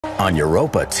On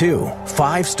Europa too,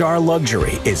 5-star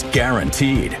luxury is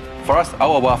guaranteed. For us,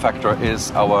 our wow factor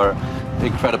is our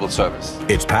incredible service.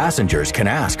 Its passengers can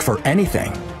ask for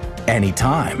anything,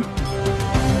 anytime.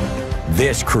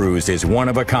 This cruise is one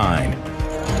of a kind,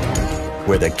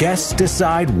 where the guests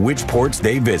decide which ports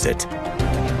they visit.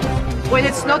 When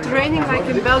it's not raining like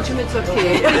in Belgium, it's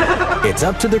okay. It's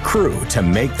up to the crew to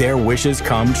make their wishes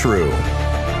come true.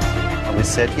 We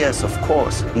said yes, of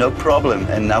course, no problem,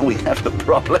 and now we have a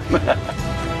problem.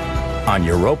 On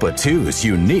Europa 2's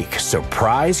unique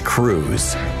surprise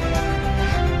cruise.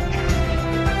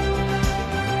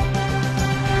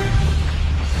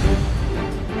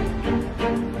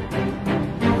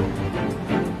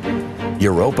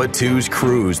 Europa 2's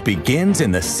cruise begins in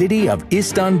the city of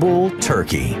Istanbul,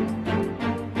 Turkey.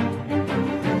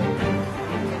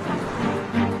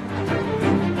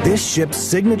 This ship's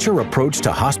signature approach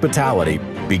to hospitality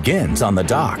begins on the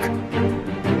dock.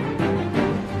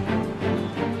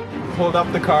 Hold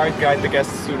up the card, guide the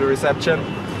guests to the reception.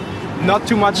 Not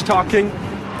too much talking.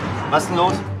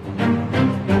 Massenlos.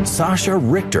 Sasha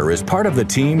Richter is part of the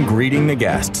team greeting the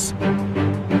guests.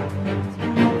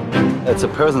 It's a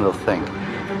personal thing.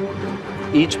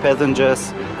 Each passenger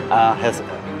has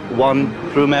one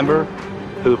crew member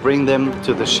who bring them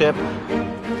to the ship.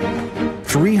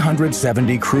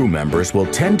 370 crew members will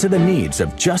tend to the needs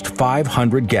of just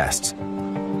 500 guests.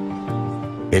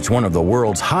 It's one of the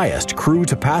world's highest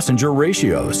crew-to-passenger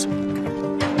ratios.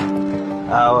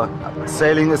 Our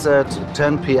sailing is at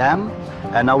 10 p.m.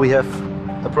 and now we have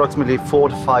approximately 4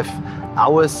 to 5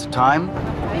 hours time.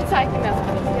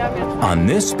 On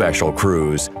this special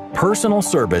cruise, personal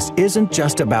service isn't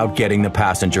just about getting the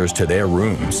passengers to their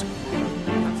rooms.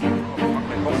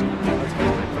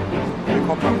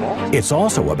 It's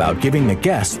also about giving the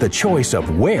guests the choice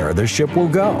of where the ship will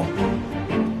go.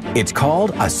 It's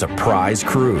called a surprise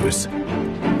cruise.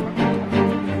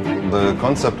 The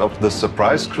concept of the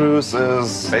surprise cruise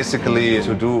is basically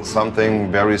to do something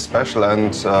very special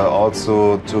and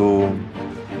also to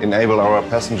enable our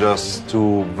passengers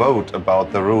to vote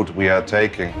about the route we are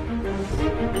taking.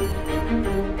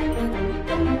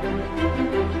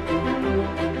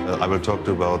 I will talk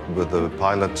with the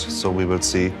pilot, so we will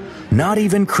see. Not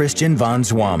even Christian van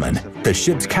Zwammen, the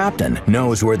ship's captain,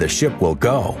 knows where the ship will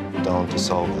go. Down to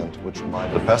Southend, which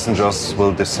might. The passengers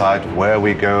will decide where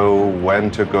we go, when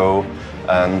to go,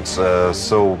 and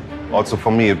so also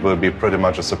for me it will be pretty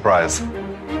much a surprise.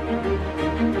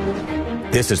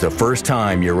 This is the first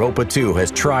time Europa 2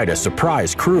 has tried a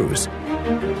surprise cruise.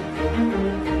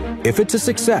 If it's a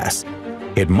success,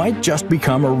 it might just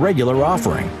become a regular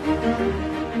offering.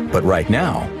 But right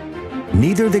now,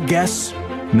 neither the guests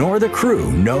nor the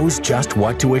crew knows just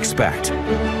what to expect.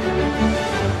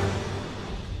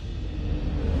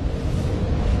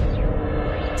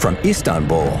 From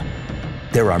Istanbul,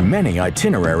 there are many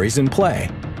itineraries in play,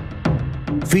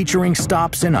 featuring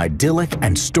stops in idyllic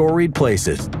and storied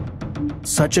places,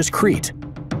 such as Crete,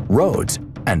 Rhodes,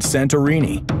 and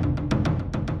Santorini.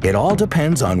 It all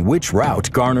depends on which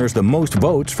route garners the most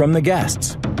votes from the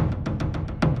guests.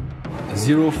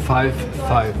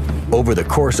 055. Over the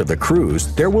course of the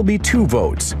cruise, there will be 2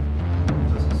 votes.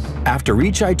 After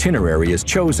each itinerary is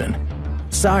chosen,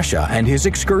 Sasha and his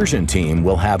excursion team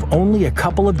will have only a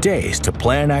couple of days to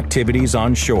plan activities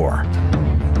on shore.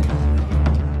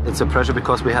 It's a pressure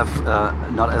because we have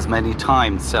not as many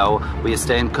time, so we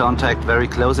stay in contact, very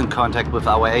close in contact with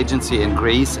our agency in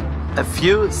Greece. A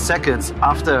few seconds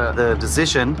after the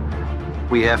decision,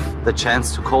 we have the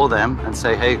chance to call them and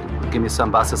say, hey, give me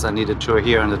some buses, I need a tour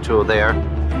here and a tour there.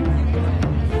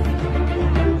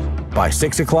 By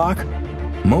 6 o'clock,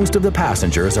 most of the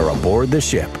passengers are aboard the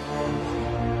ship.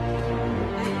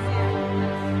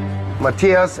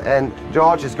 Matthias and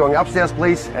George is going upstairs,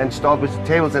 please, and start with the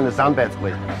tables and the sunbeds,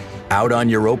 please. Out on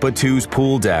Europa 2's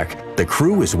pool deck, the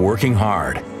crew is working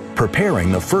hard,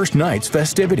 preparing the first night's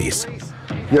festivities.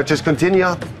 You just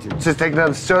continue. Just take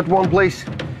the third one, please.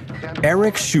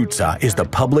 Eric Schutza is the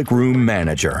public room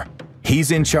manager.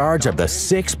 He's in charge of the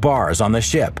 6 bars on the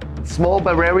ship. Small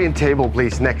Bavarian table,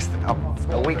 please, next up.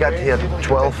 We got here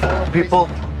 12 people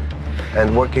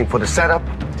and working for the setup.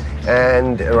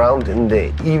 And around in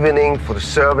the evening for the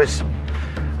service,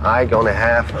 I'm gonna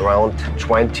have around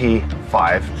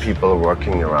 25 people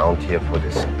working around here for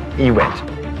this event.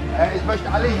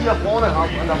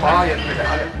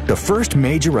 The first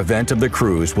major event of the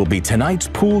cruise will be tonight's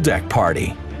pool deck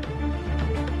party.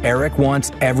 Eric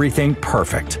wants everything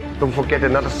perfect. Don't forget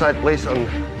another side, please, on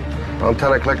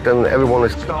 10 o'clock, then everyone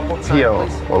is here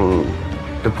on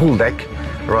the pool deck.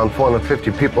 Around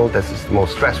 450 people, this is the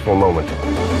most stressful moment.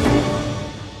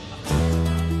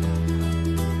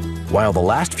 While the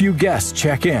last few guests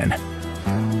check in,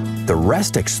 the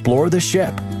rest explore the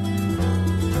ship.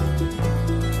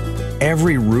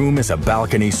 Every room is a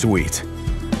balcony suite.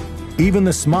 Even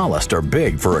the smallest are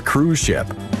big for a cruise ship.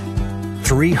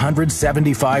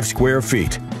 375 square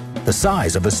feet, the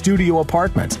size of a studio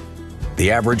apartment.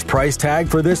 The average price tag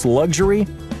for this luxury?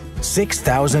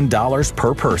 $6,000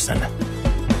 per person.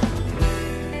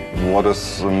 What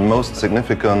is most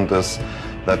significant is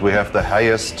that we have the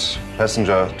highest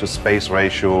passenger-to-space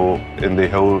ratio in the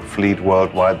whole fleet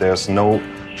worldwide. There's no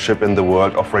ship in the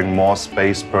world offering more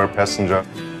space per passenger.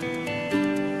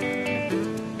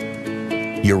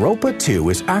 Europa 2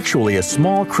 is actually a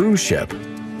small cruise ship.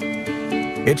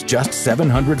 It's just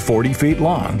 740 feet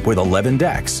long with 11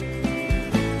 decks.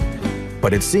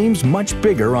 But it seems much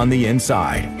bigger on the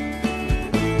inside.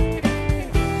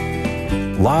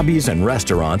 Lobbies and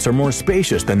restaurants are more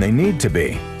spacious than they need to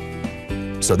be.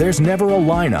 So there's never a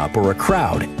lineup or a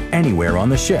crowd anywhere on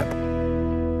the ship.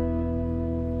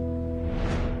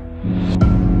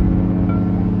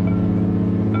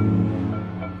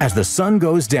 As the sun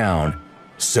goes down,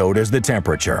 so does the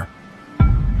temperature.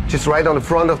 Just right on the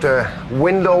front of the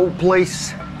window,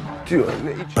 please.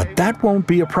 But that won't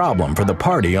be a problem for the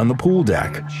party on the pool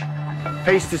deck.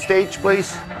 Face the stage,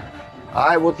 please.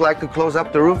 I would like to close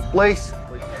up the roof, please.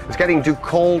 It's getting too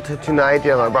cold tonight,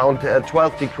 around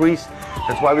 12 degrees.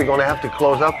 That's why we're going to have to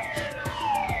close up.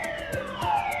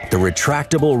 The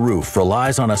retractable roof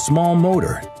relies on a small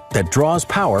motor that draws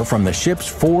power from the ship's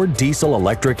 4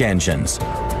 diesel-electric engines.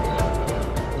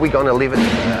 We're going to leave it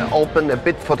open a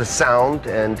bit for the sound,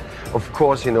 and of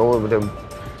course, there'll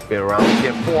be around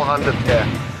here 400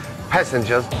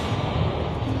 passengers.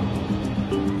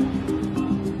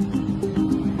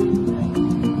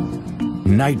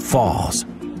 Night falls,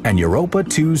 and Europa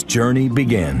 2's journey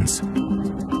begins.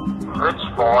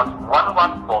 Switchboard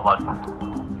 11 forward.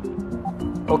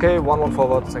 Okay, 11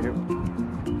 forward, thank you.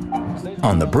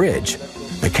 On the bridge,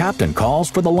 the captain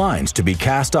calls for the lines to be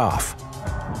cast off.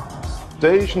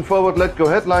 Station forward, let go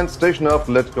headlines. Station off,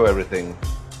 let go everything.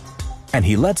 And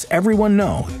he lets everyone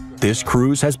know this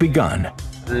cruise has begun.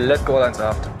 Let go lines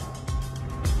aft.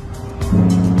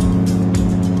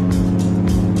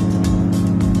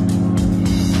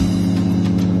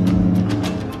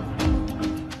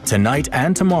 Tonight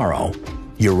and tomorrow,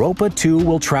 Europa 2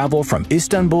 will travel from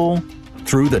Istanbul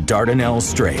through the Dardanelles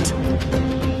Strait.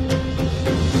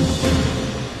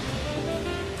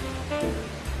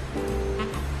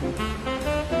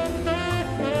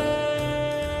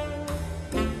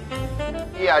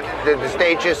 Yeah, the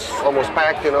stage is almost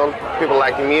packed, people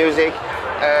like the music,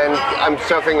 and I'm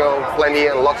serving plenty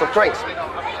and lots of drinks.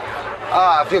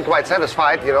 I feel quite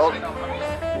satisfied,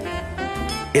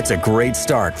 It's a great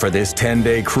start for this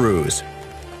 10-day cruise.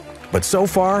 But so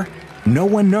far, no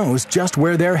one knows just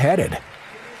where they're headed.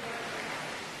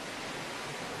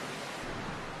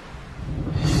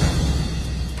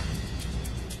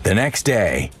 The next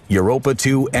day, Europa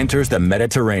 2 enters the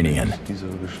Mediterranean.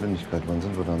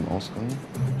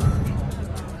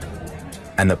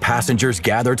 And the passengers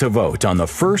gather to vote on the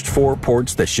first 4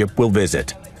 ports the ship will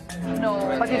visit.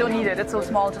 No, but you don't need it. It's so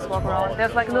small, just walk around.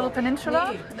 There's like a little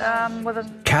peninsula with a...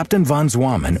 Captain von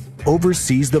Zwamen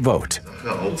oversees the vote.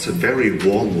 Also a very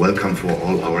warm welcome for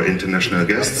all our international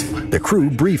guests. The crew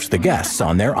briefs the guests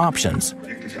on their options.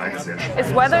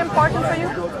 Is weather important for you?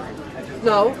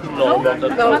 No. No.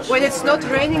 When it's not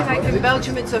raining like in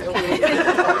Belgium, it's okay.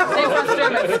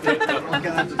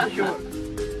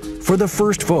 For the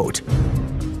first vote,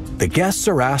 the guests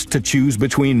are asked to choose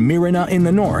between Myrina in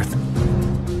the north,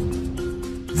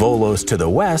 Volos to the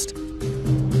west,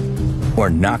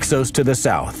 or Naxos to the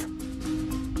south.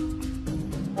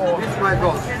 It's my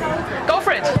boss. Go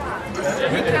for it.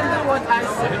 He can do what I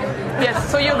say.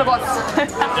 Yes, so you're the boss.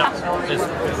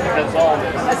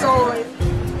 As always.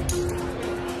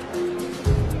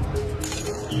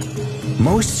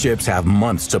 Most ships have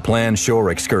months to plan shore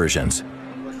excursions,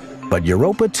 but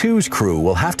Europa 2's crew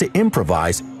will have to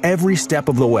improvise every step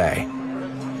of the way.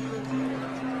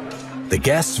 The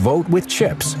guests vote with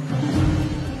chips.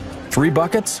 3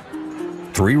 buckets,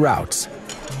 3 routes.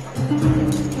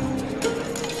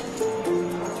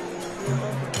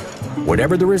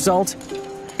 Whatever the result,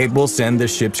 it will send the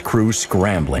ship's crew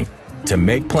scrambling to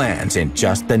make plans in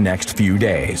just the next few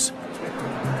days.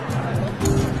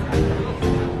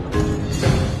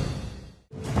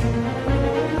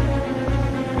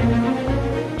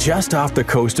 Just off the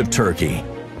coast of Turkey,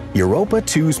 Europa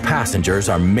 2's passengers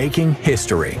are making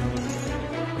history.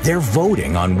 They're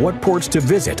voting on what ports to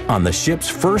visit on the ship's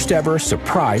first ever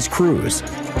surprise cruise.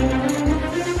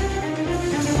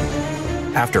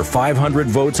 After 500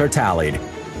 votes are tallied,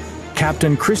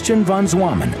 Captain Christian van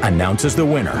Zwammen announces the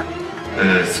winner.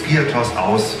 Skiatos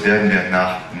aus werden wir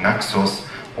nach Naxos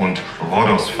und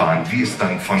Rhodos fahren. Wie es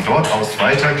dann von dort aus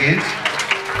weitergeht.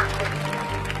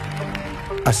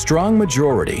 A strong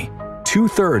majority,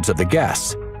 2/3 of the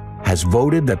guests, has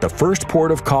voted that the first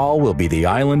port of call will be the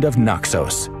island of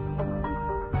Naxos.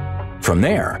 From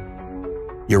there,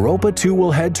 Europa 2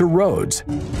 will head to Rhodes,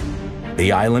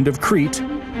 the island of Crete,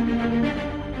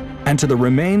 and to the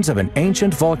remains of an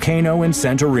ancient volcano in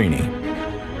Santorini.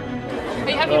 Are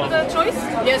you happy with the choice?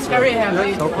 Yes, very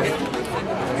happy.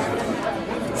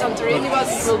 Santorini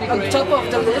was on top of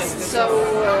the list, so...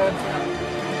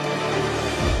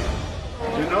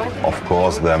 Of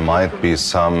course, there might be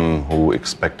some who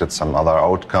expected some other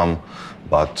outcome,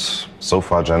 but so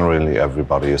far, generally,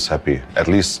 everybody is happy. At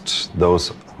least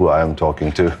those who I am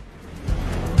talking to.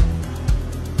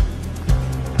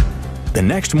 The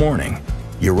next morning,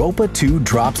 Europa 2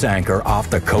 drops anchor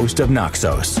off the coast of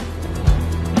Naxos.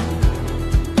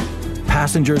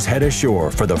 Passengers head ashore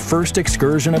for the first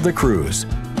excursion of the cruise.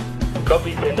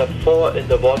 Copy Center 4 in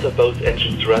the water, both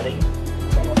engines running.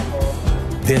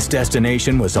 This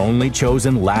destination was only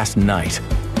chosen last night,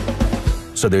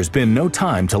 so there's been no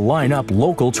time to line up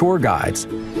local tour guides.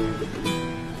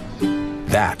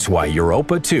 That's why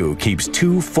Europa 2 keeps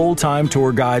 2 full-time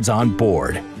tour guides on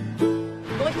board,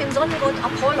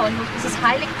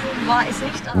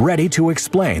 ready to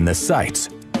explain the sights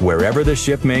wherever the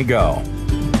ship may go.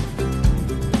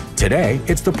 Today,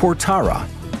 it's the Portara,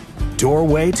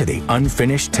 doorway to the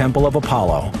unfinished Temple of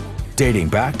Apollo, dating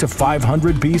back to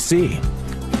 500 BC.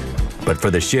 But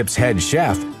for the ship's head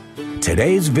chef,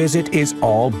 today's visit is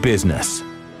all business.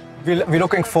 We're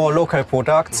looking for local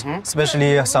products,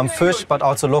 especially some fish, but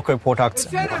also local products,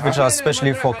 which are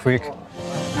especially for Greek.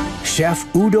 Chef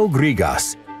Udo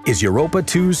Grigas is Europa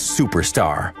 2's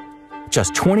superstar.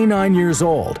 Just 29 years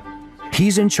old,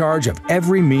 he's in charge of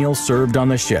every meal served on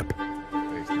the ship.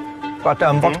 But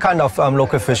what kind of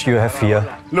local fish you have here?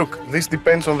 Look, this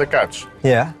depends on the catch.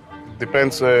 Yeah.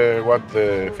 Depends what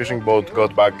the fishing boat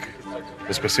got back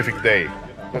the specific day.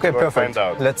 Okay, perfect. Find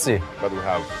out. Let's see what we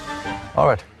have. All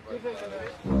right.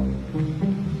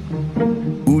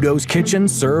 Udo's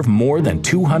kitchens serve more than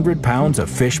 200 pounds of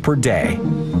fish per day.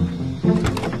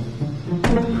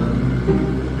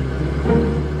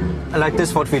 Like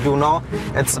this, what we do now,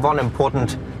 it's one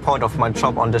important point of my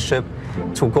job on the ship,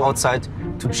 to go outside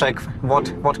to check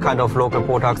what kind of local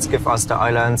products give us the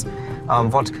islands,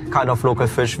 what kind of local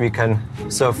fish we can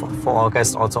serve for our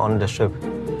guests also on the ship.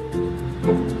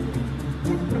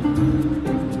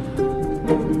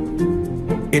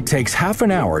 It takes half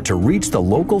an hour to reach the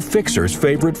local fixer's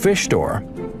favorite fish store,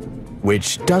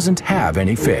 which doesn't have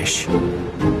any fish.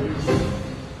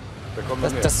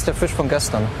 That's the fish from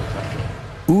gestern.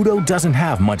 Udo doesn't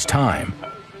have much time.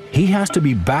 He has to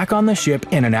be back on the ship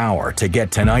in an hour to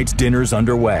get tonight's dinners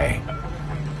underway.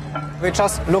 We're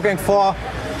just looking for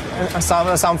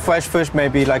some fresh fish,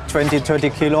 maybe like 20-30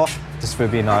 kilo. This will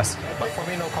be nice. But for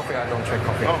me, no coffee. I don't drink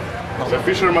coffee. No. The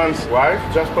fisherman's wife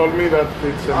just told me that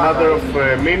it's a matter of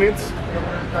minutes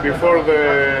before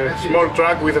the small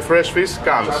truck with the fresh fish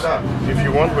comes. If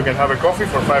you want, we can have a coffee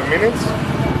for 5 minutes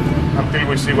until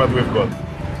we see what we've got.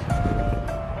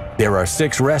 There are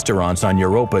 6 restaurants on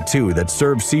Europa 2 that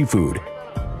serve seafood,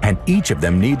 and each of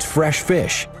them needs fresh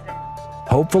fish.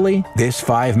 Hopefully, this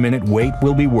 5-minute wait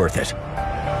will be worth it.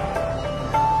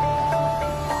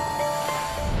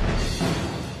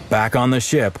 Back on the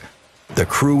ship, the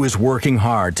crew is working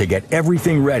hard to get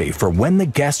everything ready for when the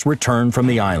guests return from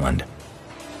the island.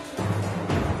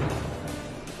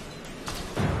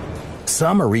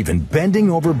 Some are even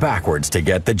bending over backwards to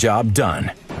get the job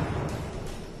done.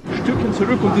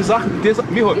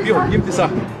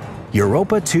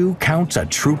 Europa 2 counts a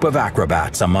troupe of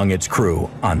acrobats among its crew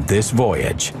on this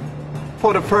voyage.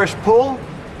 For the first pull.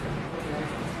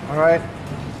 All right.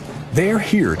 They're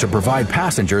here to provide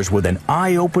passengers with an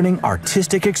eye-opening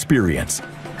artistic experience.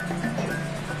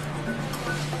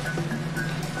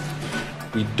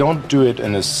 We don't do it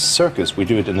in a circus, we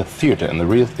do it in a theater, in the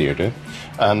real theater.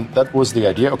 And that was the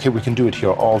idea, okay, we can do it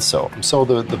here also. So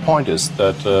the point is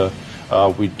that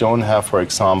we don't have, for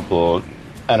example,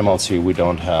 animals here, we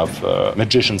don't have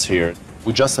magicians here.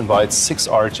 We just invite 6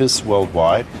 artists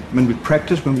worldwide. When we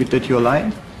practiced, when we did your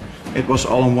line, it was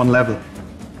all on one level.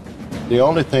 The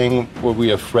only thing what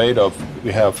we're afraid of,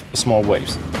 we have small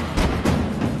waves.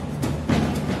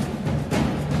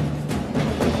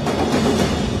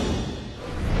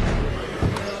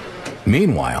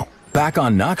 Meanwhile, back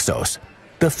on Naxos,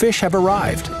 the fish have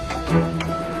arrived.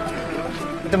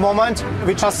 At the moment,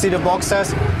 we just see the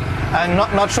boxes. and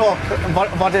not sure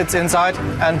what it's inside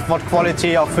and what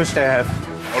quality of fish they have.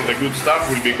 All the good stuff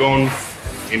will be gone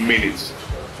in minutes.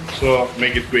 So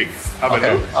make it quick. Have a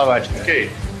look. All right. Okay,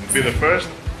 be the first.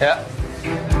 Yeah.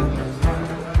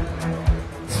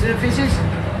 The fishes?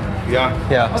 Yeah.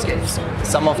 Yeah. Okay.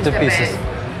 Some of the pieces.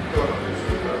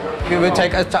 We will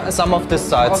take some of this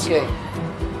sides. Okay.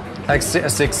 Like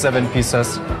 6, 7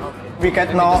 pieces. We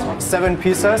get now 7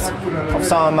 pieces of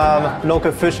some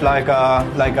local fish like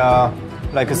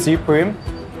a sea bream,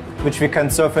 which we can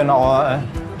serve in our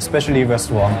specialty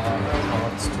restaurant.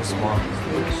 Oh, it's too small.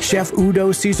 Chef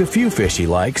Udo sees a few fish he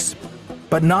likes,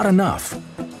 but not enough.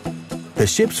 The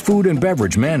ship's food and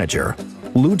beverage manager,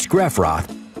 Lutz Grefroth,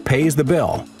 pays the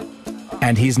bill,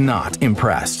 and he's not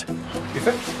impressed. Wie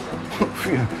viel?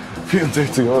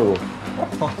 64 Euro.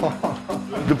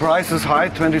 The price is high,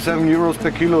 27 euros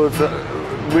per kilo. It's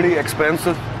really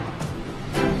expensive.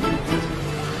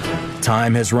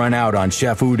 Time has run out on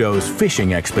Chef Udo's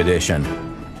fishing expedition.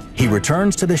 He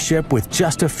returns to the ship with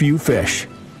just a few fish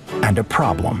and a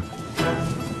problem.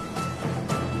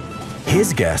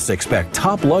 His guests expect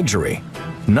top luxury,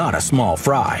 not a small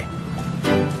fry.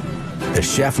 The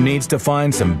chef needs to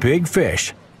find some big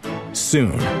fish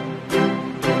soon.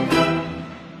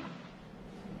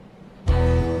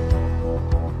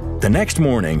 The next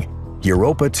morning,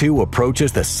 Europa 2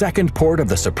 approaches the second port of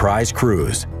the surprise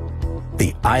cruise,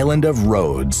 the island of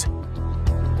Rhodes.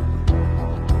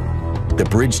 The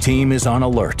bridge team is on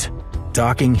alert.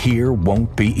 Docking here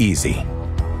won't be easy.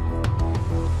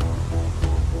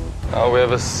 We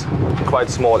have a quite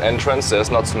small entrance. There's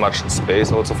not so much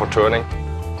space also for turning.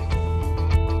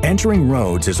 Entering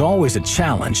Rhodes is always a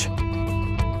challenge.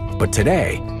 But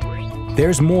today,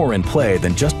 there's more in play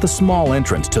than just the small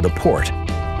entrance to the port.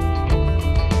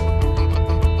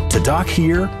 To dock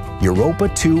here, Europa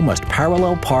 2 must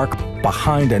parallel park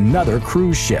behind another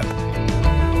cruise ship.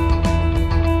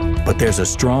 But there's a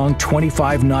strong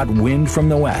 25-knot wind from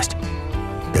the west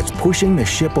that's pushing the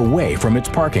ship away from its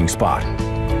parking spot.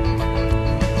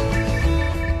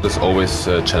 There's always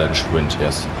a challenge wind,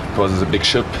 yes. Because it's a big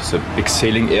ship, it's a big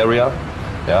sailing area,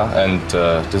 yeah, and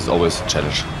this is always a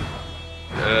challenge.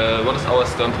 What is our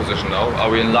stern position now? Are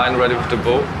we in line ready with the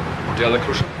bow of the other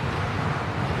cruise ship?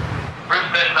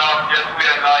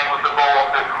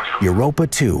 Europa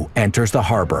 2 enters the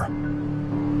harbor.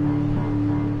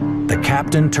 The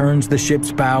captain turns the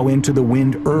ship's bow into the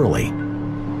wind early,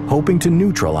 hoping to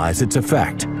neutralize its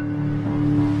effect.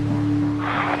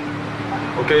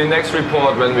 Okay, next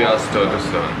report when we are stern to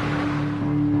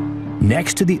stern.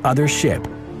 Next to the other ship,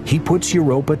 he puts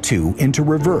Europa 2 into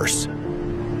reverse.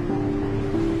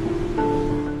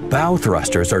 Bow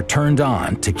thrusters are turned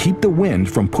on to keep the wind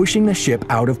from pushing the ship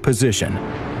out of position.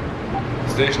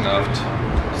 Station aft,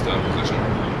 stern position.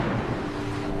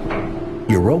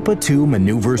 Europa 2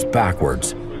 maneuvers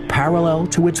backwards, parallel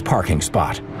to its parking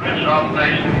spot.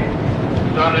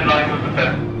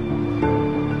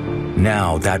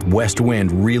 Now that west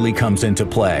wind really comes into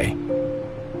play,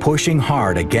 pushing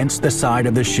hard against the side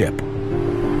of the ship.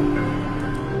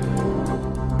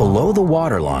 Below the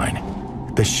waterline,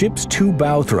 the ship's 2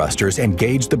 bow thrusters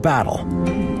engage the battle.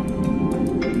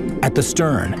 At the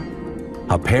stern,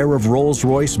 a pair of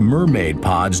Rolls-Royce Mermaid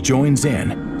pods joins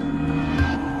in,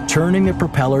 turning the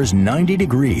propellers 90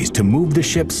 degrees to move the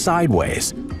ship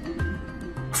sideways,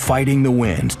 fighting the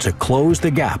wind to close the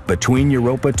gap between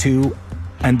Europa 2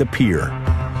 and the pier.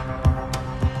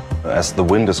 As the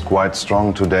wind is quite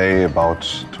strong today, about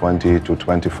 20 to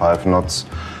 25 knots,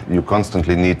 you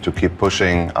constantly need to keep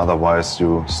pushing, otherwise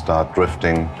you start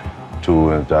drifting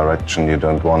to a direction you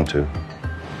don't want to.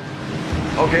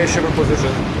 Okay, ship in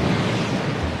position.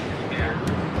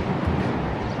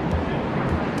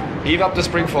 Heave up the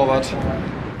spring forward.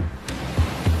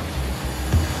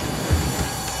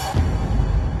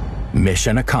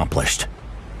 Mission accomplished.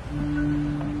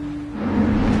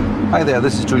 Hi there,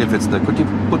 this is Julian Fitzner. Could you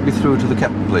put me through to the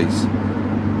captain, please?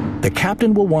 The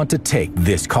captain will want to take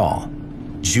this call.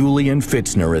 Julian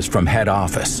Fitzner is from head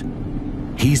office.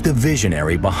 He's the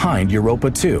visionary behind Europa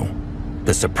 2.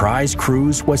 The surprise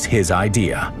cruise was his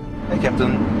idea. Hey,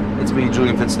 Captain. It's me,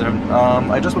 Julian Fitzner.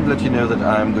 I just want to let you know that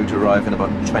I'm going to arrive in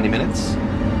about 20 minutes.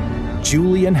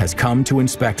 Julian has come to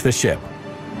inspect the ship.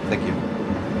 Thank you.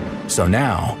 So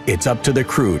now it's up to the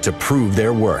crew to prove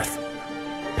their worth,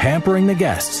 pampering the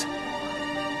guests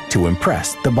to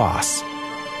impress the boss.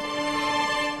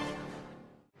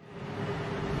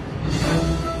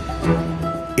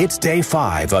 It's day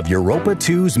 5 of Europa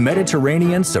 2's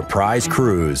Mediterranean surprise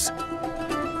cruise.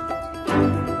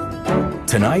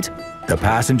 Tonight, the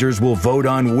passengers will vote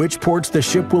on which ports the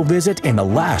ship will visit in the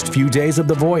last few days of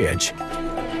the voyage.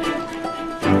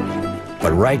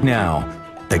 But right now,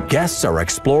 the guests are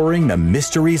exploring the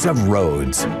mysteries of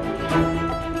roads.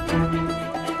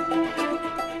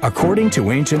 According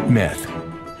to ancient myth,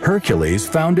 Hercules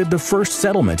founded the first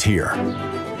settlement here.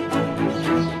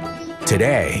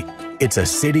 Today, it's a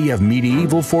city of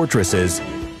medieval fortresses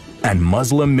and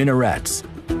Muslim minarets.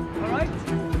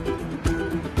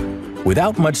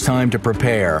 Without much time to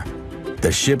prepare,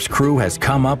 the ship's crew has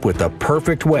come up with the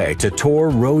perfect way to tour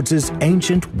Rhodes'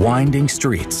 ancient winding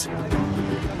streets.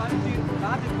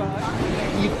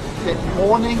 Eat at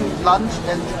morning, lunch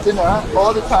and dinner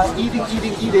all the time, eating.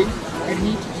 You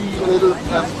need to do a little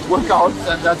workout,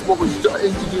 and that's what we're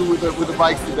trying to do with the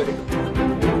bikes today.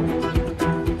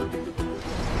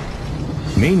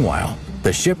 Meanwhile,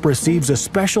 the ship receives a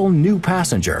special new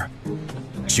passenger,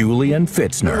 Julian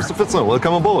Fitzner. Mr. Fitzner,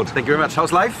 welcome aboard. Thank you very much.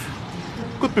 How's life?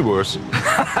 Could be worse.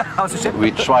 How's the ship?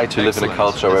 We try to live in a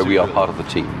culture where we are part of the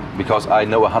team, because I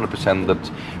know 100%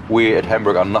 that we at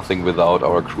Hamburg are nothing without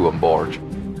our crew on board.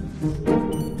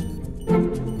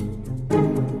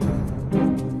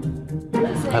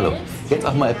 Hallo, jetzt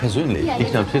auch mal persönlich,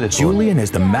 nicht nur am Telefon. Julian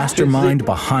is the mastermind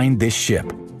behind this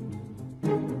ship.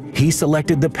 He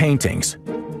selected the paintings,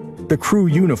 the crew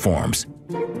uniforms,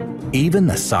 even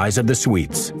the size of the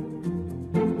suites.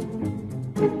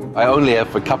 I only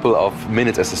have a couple of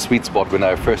minutes as a sweet spot when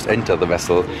I first enter the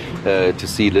vessel to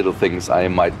see little things I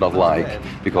might not like,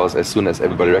 because as soon as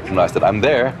everybody recognizes that I'm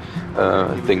there,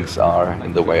 things are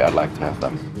in the way I'd like to have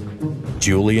them.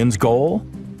 Julian's goal?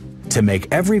 To make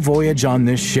every voyage on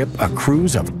this ship a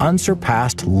cruise of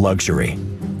unsurpassed luxury.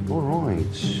 All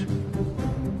right.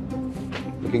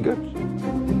 Looking good.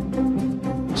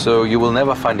 So you will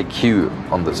never find a queue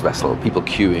on this vessel, people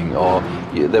queuing, or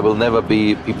there will never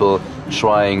be people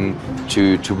trying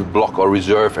to block or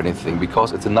reserve anything,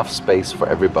 because it's enough space for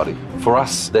everybody. For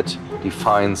us, that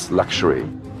defines luxury.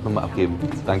 Nochmal abgeben.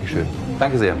 Dankeschön.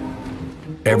 Danke sehr.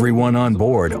 Everyone on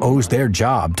board owes their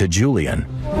job to Julian.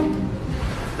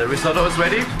 The risotto is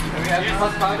ready.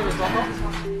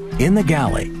 In the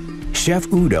galley, Chef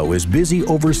Udo is busy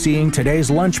overseeing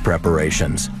today's lunch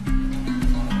preparations.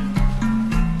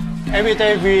 Every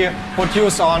day we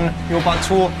produce on Europa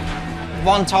 2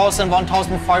 1,000,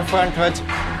 1,500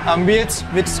 meals,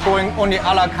 which is going only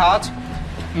a la carte.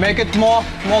 Make it more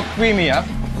creamier.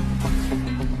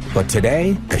 But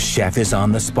today, the chef is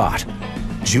on the spot.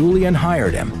 Julian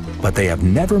hired him, but they have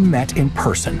never met in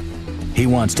person. He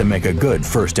wants to make a good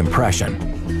first impression.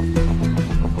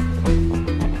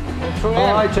 Oh,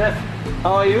 hi, Chef.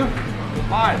 How are you?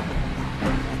 Fine.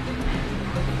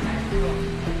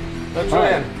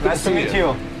 Julian, nice to meet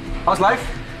you. How's life?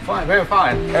 Fine, very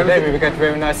fine. Today we get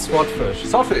very nice swordfish.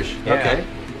 Swordfish? Yeah. Okay.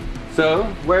 So,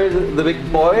 where is the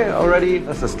big boy already?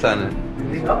 Das ist das kleine.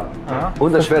 Ja.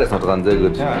 Und das Schwert ist noch dran, sehr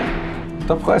gut. Ja.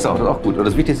 Top-Preis auch, das ist auch gut. Und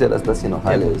das Wichtigste ist ja, dass das hier noch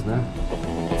heile ist, ne?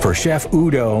 For Chef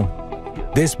Udo,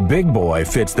 this big boy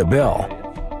fits the bill.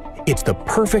 It's the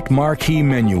perfect marquee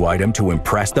menu item to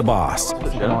impress the boss.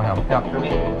 Ja.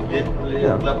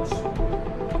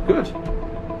 Gut.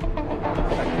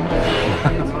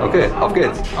 Okay, auf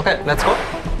geht's. Okay, let's go.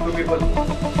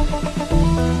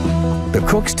 The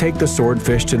cooks take the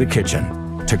swordfish to the kitchen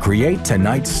to create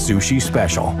tonight's sushi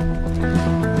special.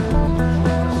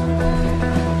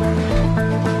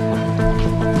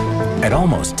 At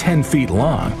almost 10 feet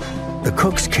long, the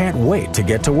cooks can't wait to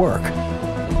get to work.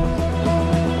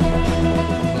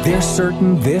 They're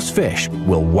certain this fish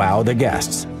will wow the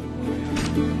guests.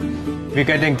 We're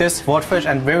getting this swordfish,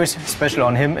 and very special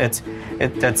on him, that's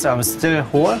still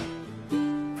whole.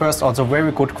 First, also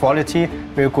very good quality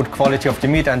of the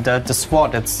meat, and the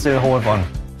sword, it's still whole one.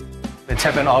 It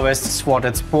happens always, the sword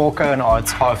it's broken or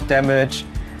it's half damaged,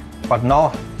 but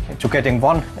now to getting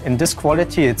one in this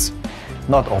quality, it's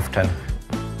not often.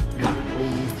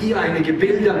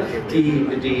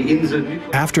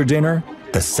 After dinner,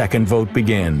 the second vote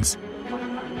begins.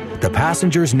 The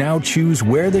passengers now choose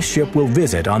where the ship will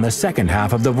visit on the second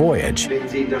half of the voyage.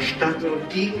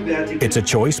 It's a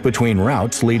choice between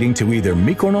routes leading to either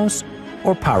Mykonos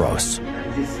or Paros.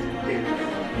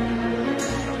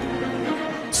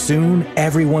 Soon,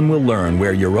 everyone will learn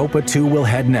where Europa 2 will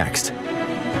head next,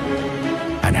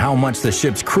 and how much the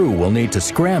ship's crew will need to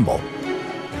scramble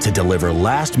to deliver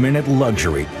last-minute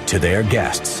luxury to their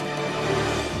guests.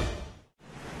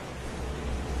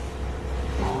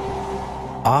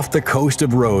 Off the coast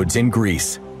of Rhodes in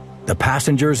Greece, the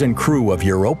passengers and crew of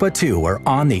Europa 2 are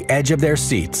on the edge of their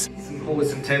seats.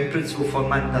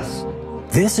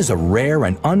 This is a rare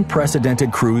and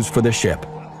unprecedented cruise for the ship,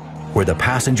 where the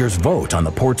passengers vote on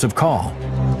the ports of call.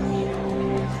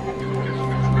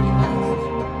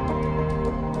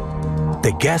 They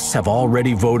The guests have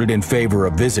already voted in favor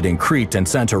of visiting Crete and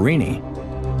Santorini.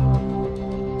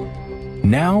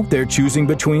 Now they're choosing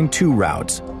between two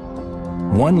routes,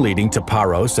 one leading to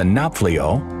Paros and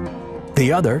Nafplio,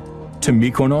 the other to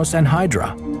Mykonos and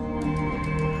Hydra.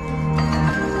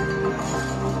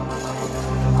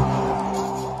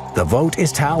 The vote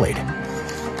is tallied,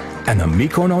 and the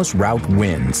Mykonos route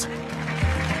wins.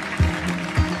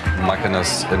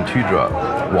 Mykonos and Hydra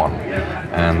won,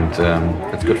 and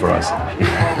it's good for us.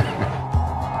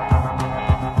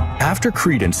 After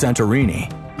Crete and Santorini,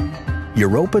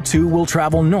 Europa 2 will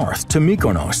travel north to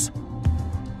Mykonos.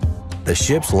 The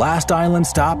ship's last island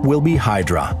stop will be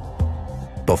Hydra,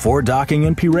 before docking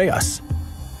in Piraeus,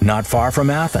 not far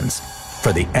from Athens,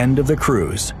 for the end of the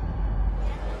cruise.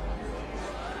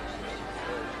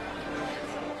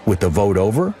 With the vote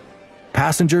over,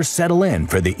 passengers settle in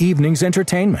for the evening's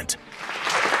entertainment.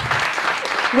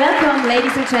 Welcome,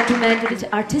 ladies and gentlemen, to the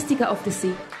Artistica of the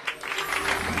Sea.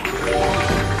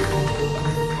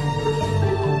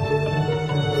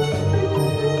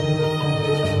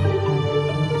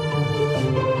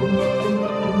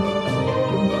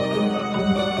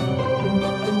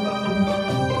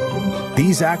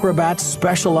 These acrobats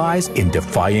specialize in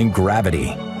defying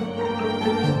gravity.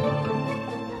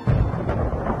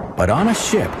 But on a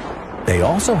ship, they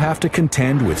also have to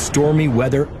contend with stormy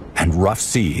weather and rough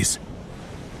seas.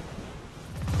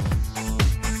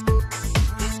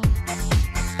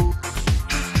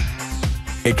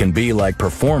 It can be like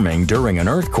performing during an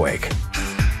earthquake.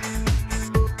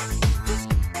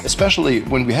 Especially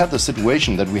when we have the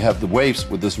situation that we have the waves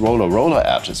with this roller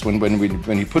edges, when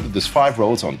you put this 5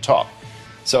 rolls on top.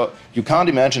 So you can't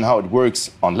imagine how it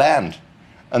works on land.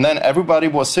 And then everybody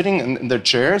was sitting in their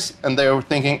chairs and they were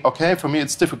thinking, okay, for me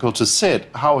it's difficult to sit,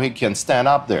 how he can stand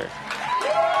up there.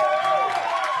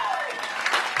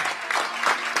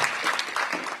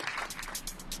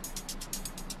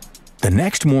 The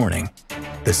next morning,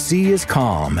 the sea is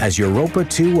calm as Europa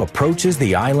 2 approaches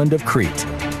the island of Crete.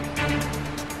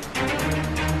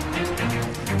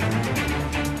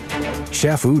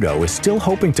 Chef Udo is still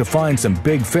hoping to find some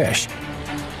big fish,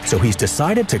 so he's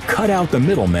decided to cut out the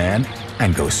middleman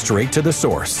and go straight to the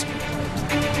source.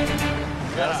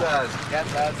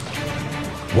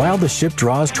 While the ship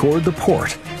draws toward the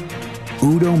port,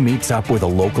 Udo meets up with a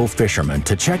local fisherman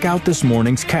to check out this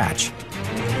morning's catch.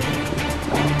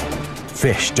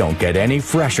 Fish don't get any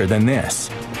fresher than this.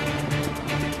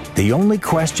 The only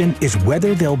question is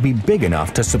whether they'll be big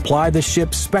enough to supply the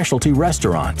ship's specialty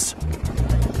restaurants.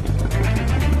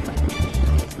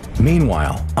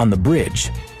 Meanwhile, on the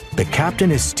bridge, the captain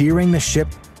is steering the ship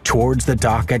towards the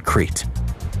dock at Crete.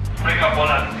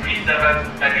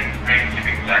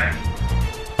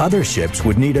 Other ships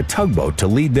would need a tugboat to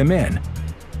lead them in,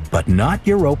 but not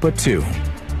Europa 2.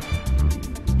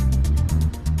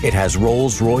 It has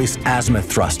Rolls-Royce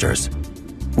azimuth thrusters,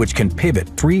 which can pivot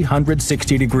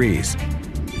 360 degrees.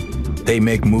 They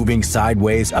make moving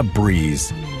sideways a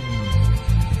breeze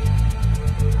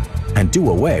and do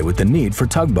away with the need for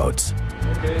tugboats.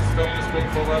 Okay, stop, spring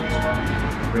forward.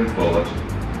 Bring forward.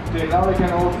 Okay, now we can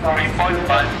hold fast.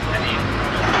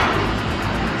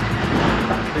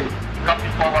 3.5, copy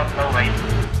forward, no wait.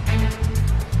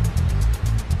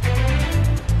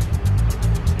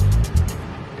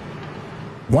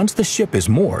 Once the ship is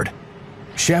moored,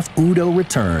 Chef Udo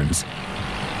returns.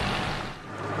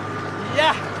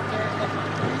 Yeah!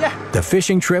 The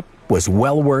fishing trip was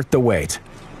well worth the wait.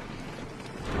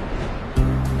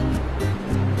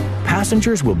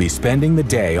 Passengers will be spending the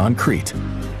day on Crete.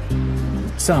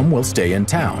 Some will stay in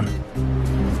town.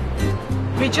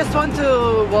 We just want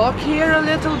to walk here a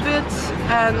little bit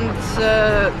and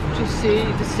to see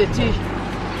the city.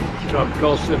 Yeah,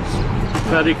 because it's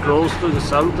very close to the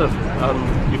center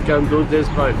and you can do this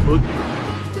by foot.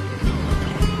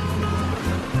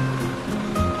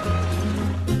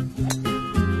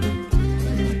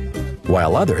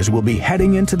 While others will be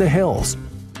heading into the hills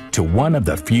to one of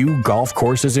the few golf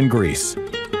courses in Greece.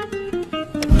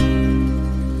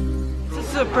 It's a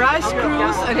surprise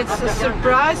cruise, and it's a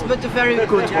surprise, but a very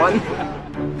good one.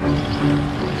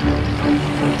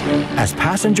 As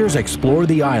passengers explore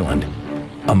the island,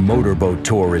 a motorboat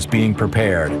tour is being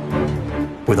prepared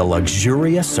with a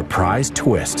luxurious surprise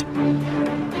twist.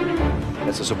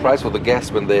 It's a surprise for the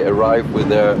guests when they arrive with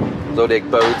their Zodiac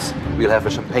boats. We'll have a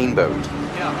champagne boat.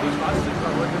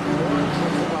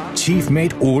 Chief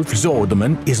Mate Ulf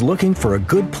Zodeman is looking for a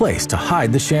good place to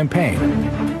hide the champagne.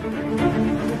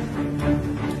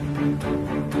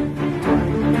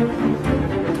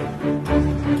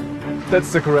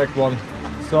 That's the correct one.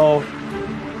 So,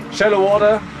 shallow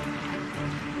water,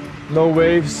 no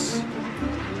waves,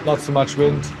 not so much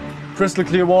wind, crystal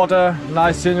clear water,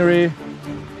 nice scenery.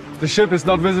 The ship is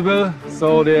not visible,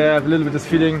 so they have a little bit this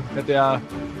feeling that they are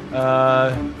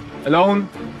alone.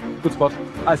 Good spot.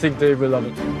 I think they will love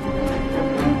it.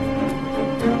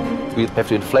 We have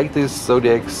to inflate these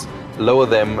Zodiacs, lower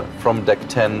them from deck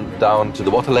 10 down to the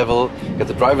water level, get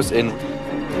the drivers in.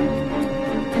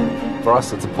 For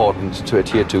us, it's important to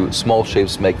adhere to small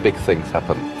ships, make big things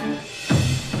happen.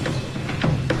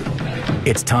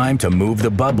 It's time to move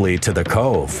the bubbly to the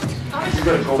cove.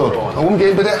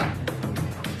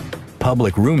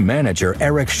 Public room manager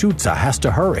Eric Schutza has to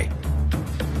hurry.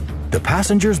 The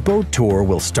passengers' boat tour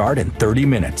will start in 30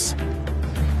 minutes.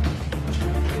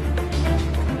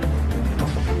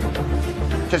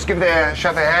 Just give the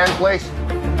chef a hand, please.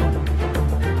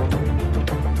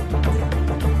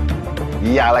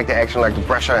 Yeah, I like the action, like the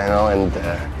pressure, you know, and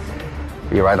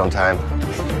be right on time.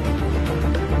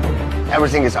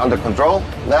 Everything is under control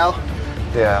now.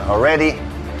 They are ready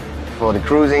for the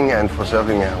cruising and for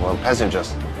serving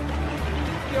passengers.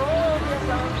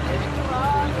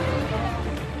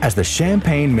 As the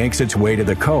champagne makes its way to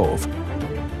the cove,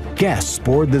 guests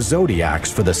board the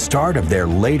Zodiacs for the start of their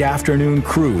late afternoon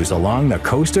cruise along the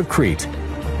coast of Crete.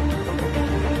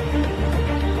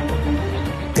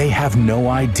 They have no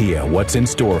idea what's in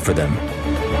store for them.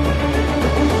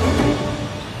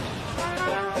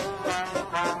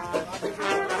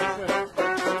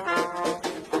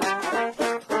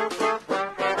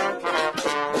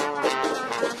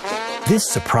 This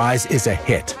surprise is a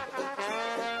hit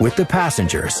with the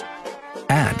passengers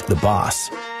and the boss.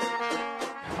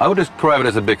 I would describe it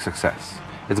as a big success.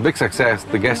 It's a big success.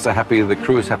 The guests are happy, the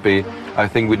crew is happy. I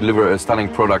think we deliver a stunning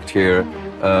product here.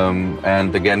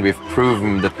 And again, we've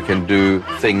proven that we can do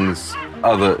things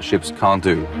other ships can't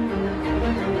do.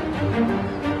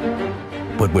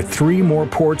 But with 3 more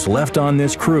ports left on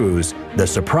this cruise, the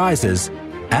surprises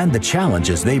and the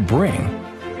challenges they bring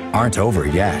aren't over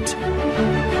yet.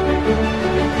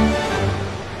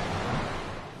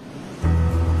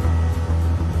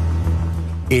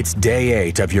 It's day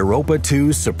 8 of Europa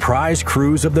 2's surprise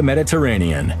cruise of the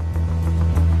Mediterranean.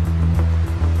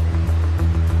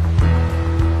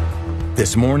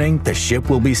 This morning, the ship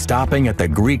will be stopping at the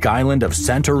Greek island of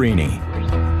Santorini.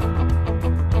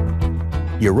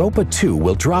 Europa 2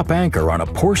 will drop anchor on a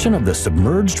portion of the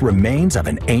submerged remains of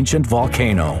an ancient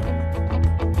volcano.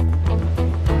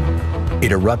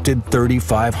 It erupted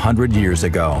 3,500 years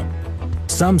ago.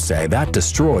 Some say that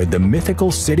destroyed the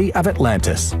mythical city of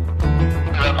Atlantis.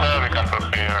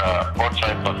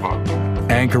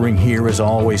 Anchoring here is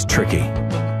always tricky,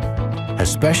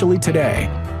 especially today,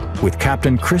 with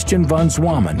Captain Christian van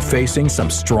Zwamen facing some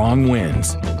strong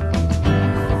winds.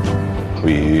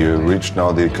 We reached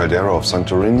now the caldera of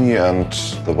Santorini, and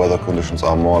the weather conditions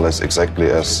are more or less exactly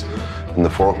as in the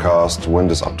forecast.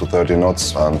 Wind is up to 30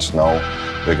 knots, and now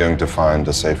we're going to find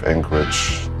a safe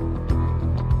anchorage.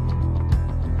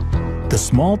 The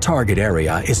small target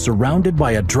area is surrounded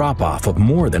by a drop-off of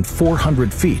more than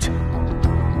 400 feet.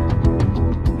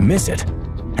 Miss it,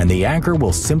 and the anchor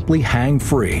will simply hang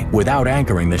free without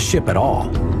anchoring the ship at all.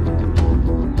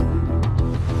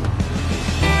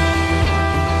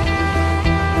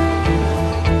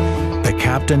 The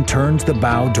captain turns the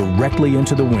bow directly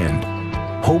into the wind,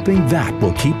 hoping that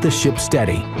will keep the ship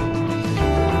steady.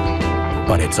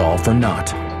 But it's all for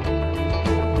naught.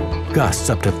 Gusts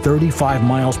up to 35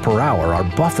 miles per hour are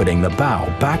buffeting the bow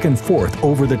back and forth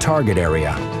over the target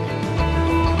area.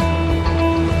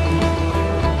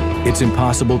 It's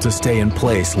impossible to stay in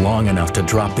place long enough to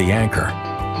drop the anchor.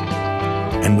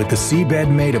 And with the seabed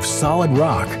made of solid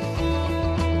rock,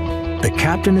 the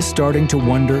captain is starting to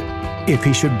wonder if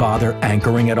he should bother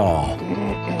anchoring at all.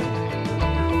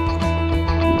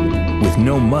 With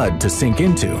no mud to sink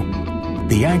into,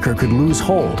 the anchor could lose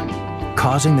hold,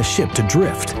 causing the ship to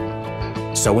drift.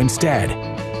 So instead,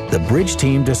 the bridge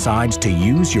team decides to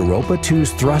use Europa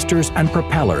 2's thrusters and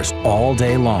propellers all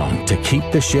day long to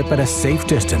keep the ship at a safe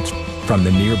distance from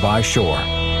the nearby shore.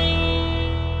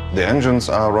 The engines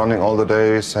are running all the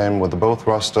day, same with the bow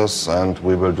thrusters, and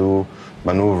we will do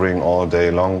maneuvering all day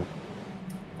long.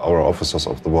 Our officers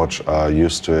of the watch are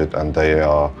used to it, and they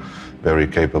are very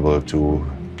capable to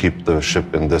keep the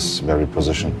ship in this very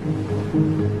position.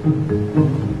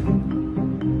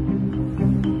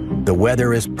 The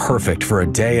weather is perfect for a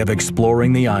day of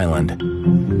exploring the island.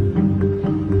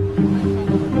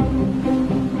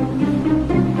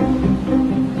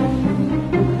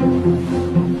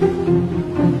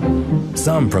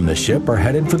 Some from the ship are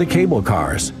headed for the cable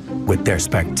cars with their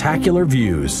spectacular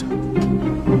views.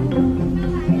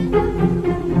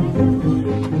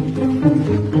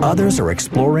 Others are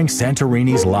exploring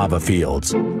Santorini's lava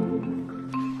fields.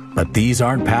 But these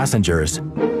aren't passengers.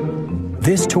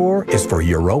 This tour is for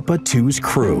Europa 2's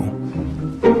crew.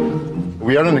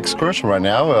 We are on an excursion right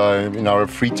now in our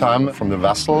free time from the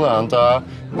vessel and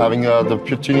having the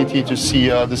opportunity to see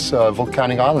this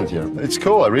volcanic island here. It's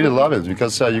cool, I really love it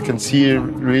because you can see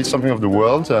really something of the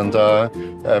world and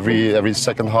every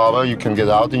second harbor you can get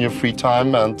out in your free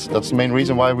time and that's the main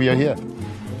reason why we are here.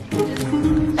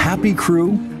 Happy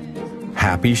crew,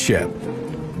 happy ship.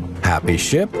 Happy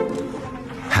ship,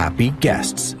 happy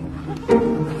guests.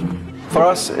 For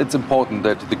us, it's important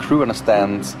that the crew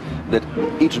understands that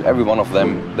each and every one of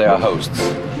them, they are hosts.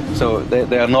 So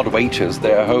they are not waiters,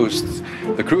 they are hosts.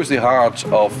 The crew is the heart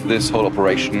of this whole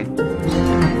operation.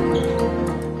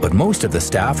 But most of the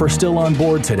staff are still on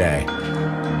board today.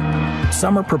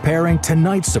 Some are preparing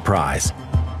tonight's surprise.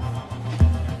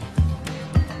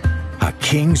 A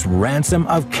king's ransom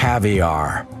of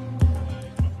caviar.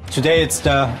 Today it's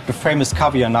the famous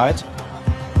caviar night.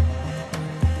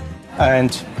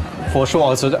 And for sure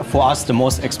also for us the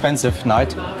most expensive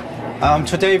night.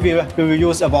 Today we will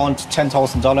use around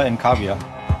 $10,000 in caviar.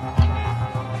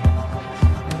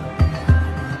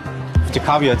 The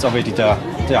caviar is already the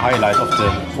highlight of the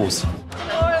cruise.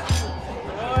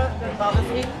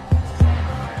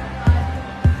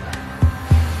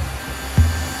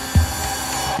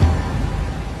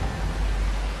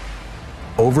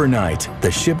 Overnight, the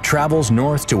ship travels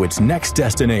north to its next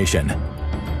destination,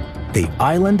 the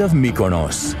island of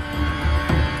Mykonos.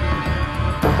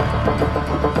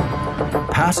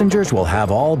 Passengers will have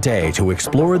all day to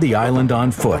explore the island on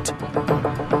foot.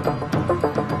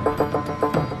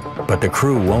 But the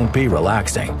crew won't be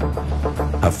relaxing.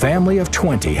 A family of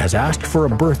 20 has asked for a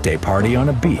birthday party on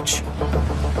a beach.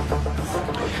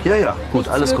 Ja, gut,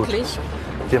 alles gut.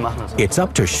 Wir machen das. It's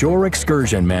up to shore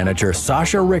excursion manager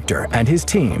Sascha Richter and his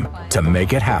team to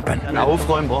make it happen.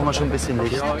 Aufräumen brauchen wir schon ein bisschen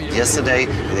Licht. Yesterday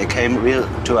they came real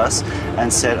to us and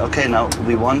said, okay, now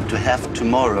we want to have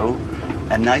tomorrow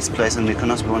a nice place in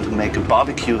Mykonos. We want to make a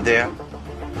barbecue there.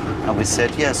 And we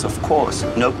said, yes, of course,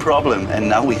 no problem. And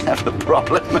now we have a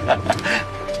problem.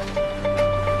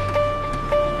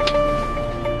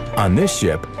 On this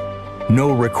ship,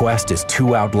 no request is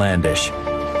too outlandish.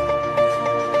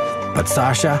 But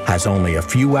Sascha has only a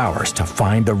few hours to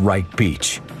find the right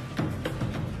beach.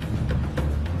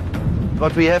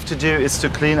 What we have to do is to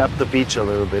clean up the beach a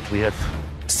little bit.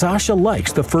 Sascha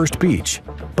likes the first beach,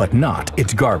 but not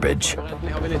its garbage.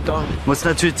 Muss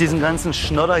natürlich diesen ganzen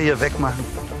Schnodder hier wegmachen.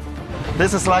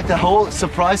 This is like the whole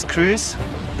surprise cruise.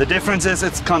 The difference is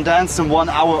it's condensed in 1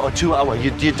 hour or 2 hours.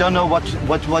 You don't know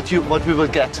what we will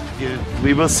get.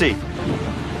 We will see.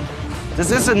 This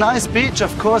is a nice beach,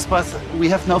 of course, but we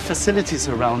have no facilities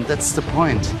around. That's the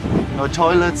point. No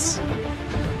toilets,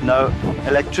 no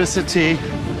electricity,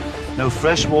 no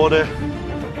fresh water.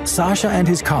 Sascha and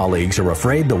his colleagues are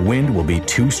afraid the wind will be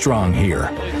too strong here.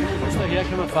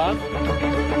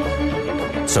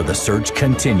 So the search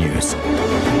continues.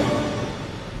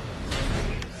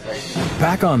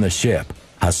 Back on the ship,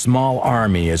 a small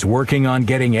army is working on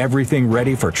getting everything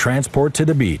ready for transport to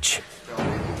the beach.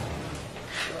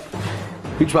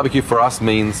 Beach barbecue for us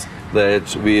means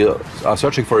that we are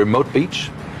searching for a remote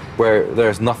beach where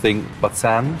there's nothing but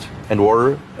sand and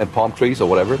water and palm trees or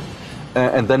whatever.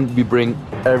 And then we bring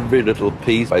every little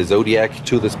piece by Zodiac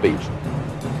to this beach.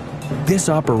 This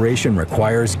operation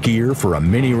requires gear for a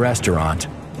mini restaurant,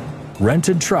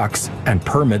 rented trucks, and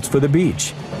permits for the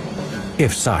beach,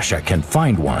 if Sascha can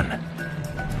find one.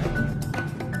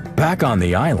 Back on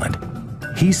the island,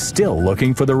 he's still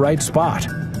looking for the right spot.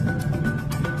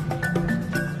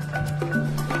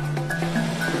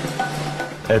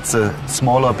 It's a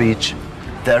smaller beach,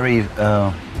 very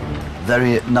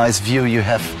nice view you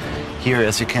have here.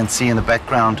 As you can see in the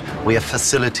background, we have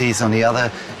facilities. On the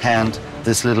other hand,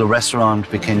 this little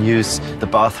restaurant, we can use the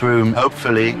bathroom,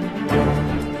 hopefully.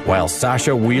 While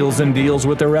Sascha wheels and deals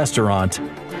with the restaurant,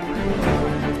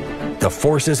 the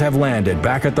forces have landed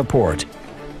back at the port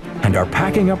and are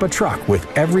packing up a truck with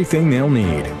everything they'll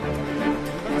need.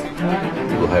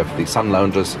 We'll have the sun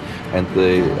lounges and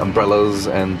the umbrellas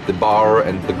and the bar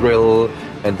and the grill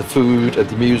and the food and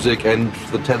the music and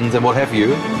the tents and what have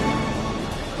you.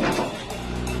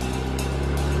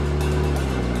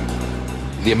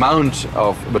 The amount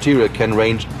of material can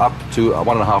range up to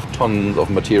 1.5 tons of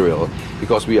material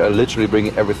because we are literally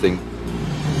bringing everything.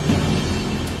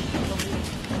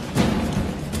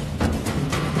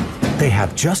 They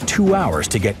have just 2 hours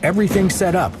to get everything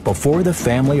set up before the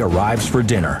family arrives for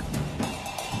dinner.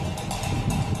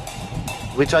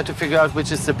 We try to figure out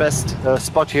which is the best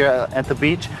spot here at the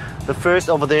beach. The first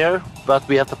over there, but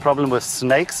we have the problem with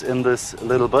snakes in these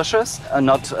little bushes.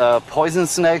 Not poison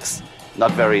snakes,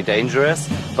 not very dangerous,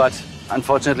 but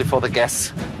unfortunately for the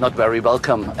guests, not very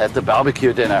welcome at the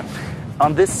barbecue dinner.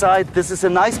 On this side, this is a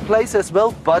nice place as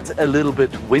well, but a little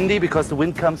bit windy because the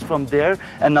wind comes from there,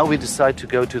 and now we decide to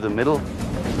go to the middle.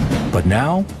 But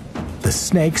now, the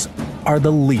snakes are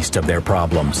the least of their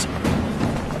problems.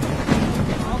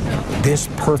 This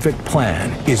perfect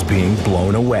plan is being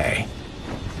blown away.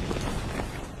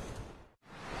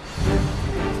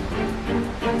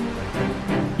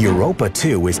 Europa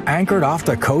 2 is anchored off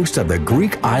the coast of the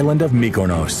Greek island of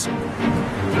Mykonos.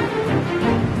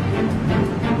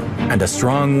 And a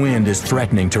strong wind is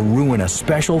threatening to ruin a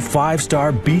special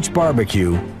 5-star beach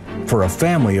barbecue for a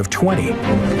family of 20.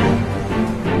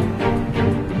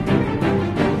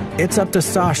 It's up to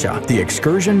Sasha, the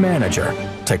excursion manager,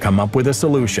 to come up with a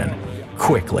solution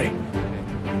quickly.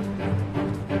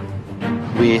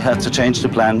 We had to change to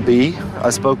plan B.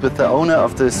 I spoke with the owner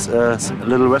of this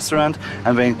little restaurant,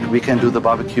 and we can do the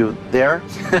barbecue there.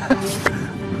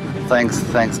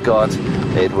 Thanks God,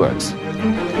 it works.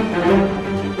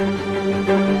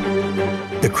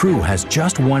 The crew has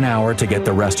just 1 hour to get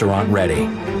the restaurant ready.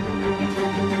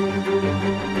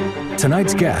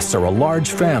 Tonight's guests are a large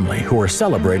family who are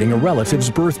celebrating a relative's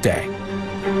birthday.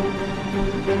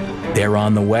 They're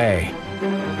on the way,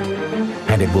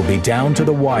 and it will be down to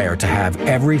the wire to have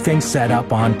everything set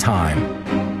up on time.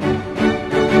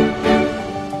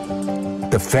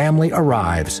 The family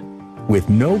arrives with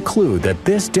no clue that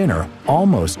this dinner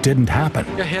almost didn't happen.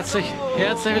 Ja, herzlich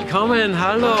willkommen.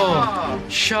 Hallo.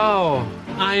 Ciao.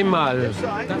 Einmal.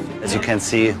 As you can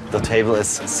see, the table is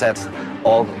set.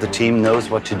 All the team knows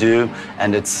what to do,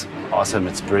 and it's awesome,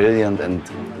 it's brilliant, and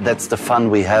that's the fun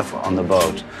we have on the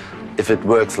boat, if it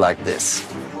works like this.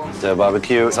 The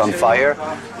barbecue is on fire,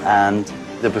 and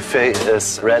the buffet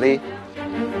is ready.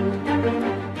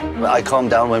 I calm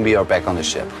down when we are back on the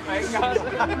ship.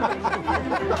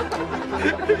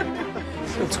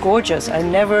 It's gorgeous. I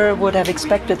never would have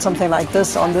expected something like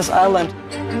this on this island.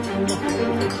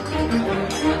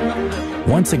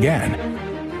 Once again,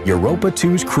 Europa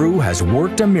 2's crew has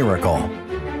worked a miracle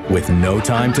with no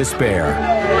time to spare.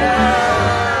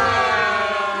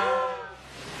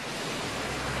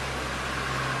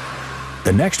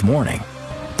 The next morning,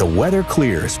 the weather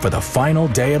clears for the final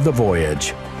day of the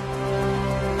voyage.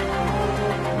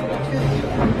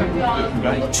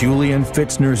 Julian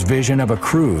Fitzner's vision of a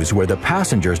cruise where the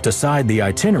passengers decide the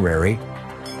itinerary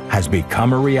has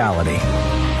become a reality.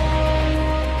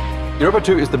 Europa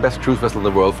 2 is the best cruise vessel in the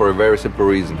world for a very simple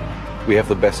reason. We have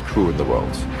the best crew in the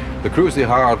world. The crew is the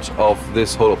heart of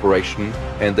this whole operation,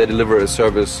 and they deliver a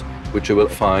service which you will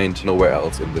find nowhere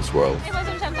else in this world.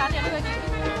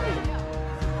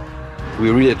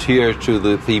 We really adhere to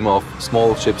the theme of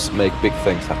small ships make big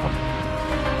things happen.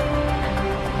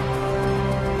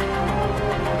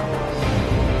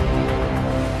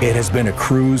 It has been a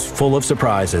cruise full of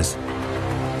surprises.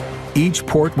 Each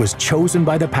port was chosen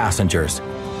by the passengers.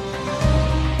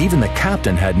 Even the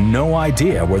captain had no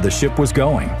idea where the ship was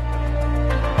going.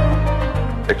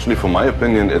 Actually, for my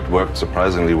opinion, it worked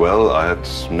surprisingly well. I had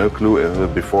no clue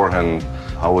beforehand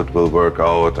how it will work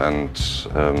out, and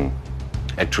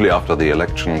actually after the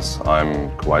elections,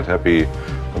 I'm quite happy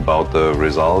about the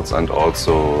results and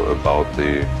also about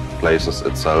the places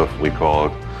itself we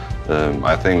called.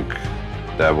 I think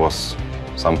there was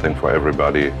something for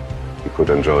everybody who could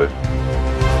enjoy.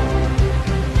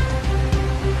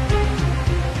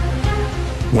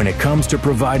 When it comes to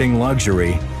providing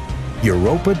luxury,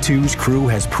 Europa 2's crew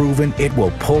has proven it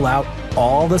will pull out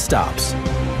all the stops.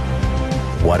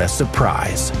 What a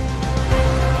surprise.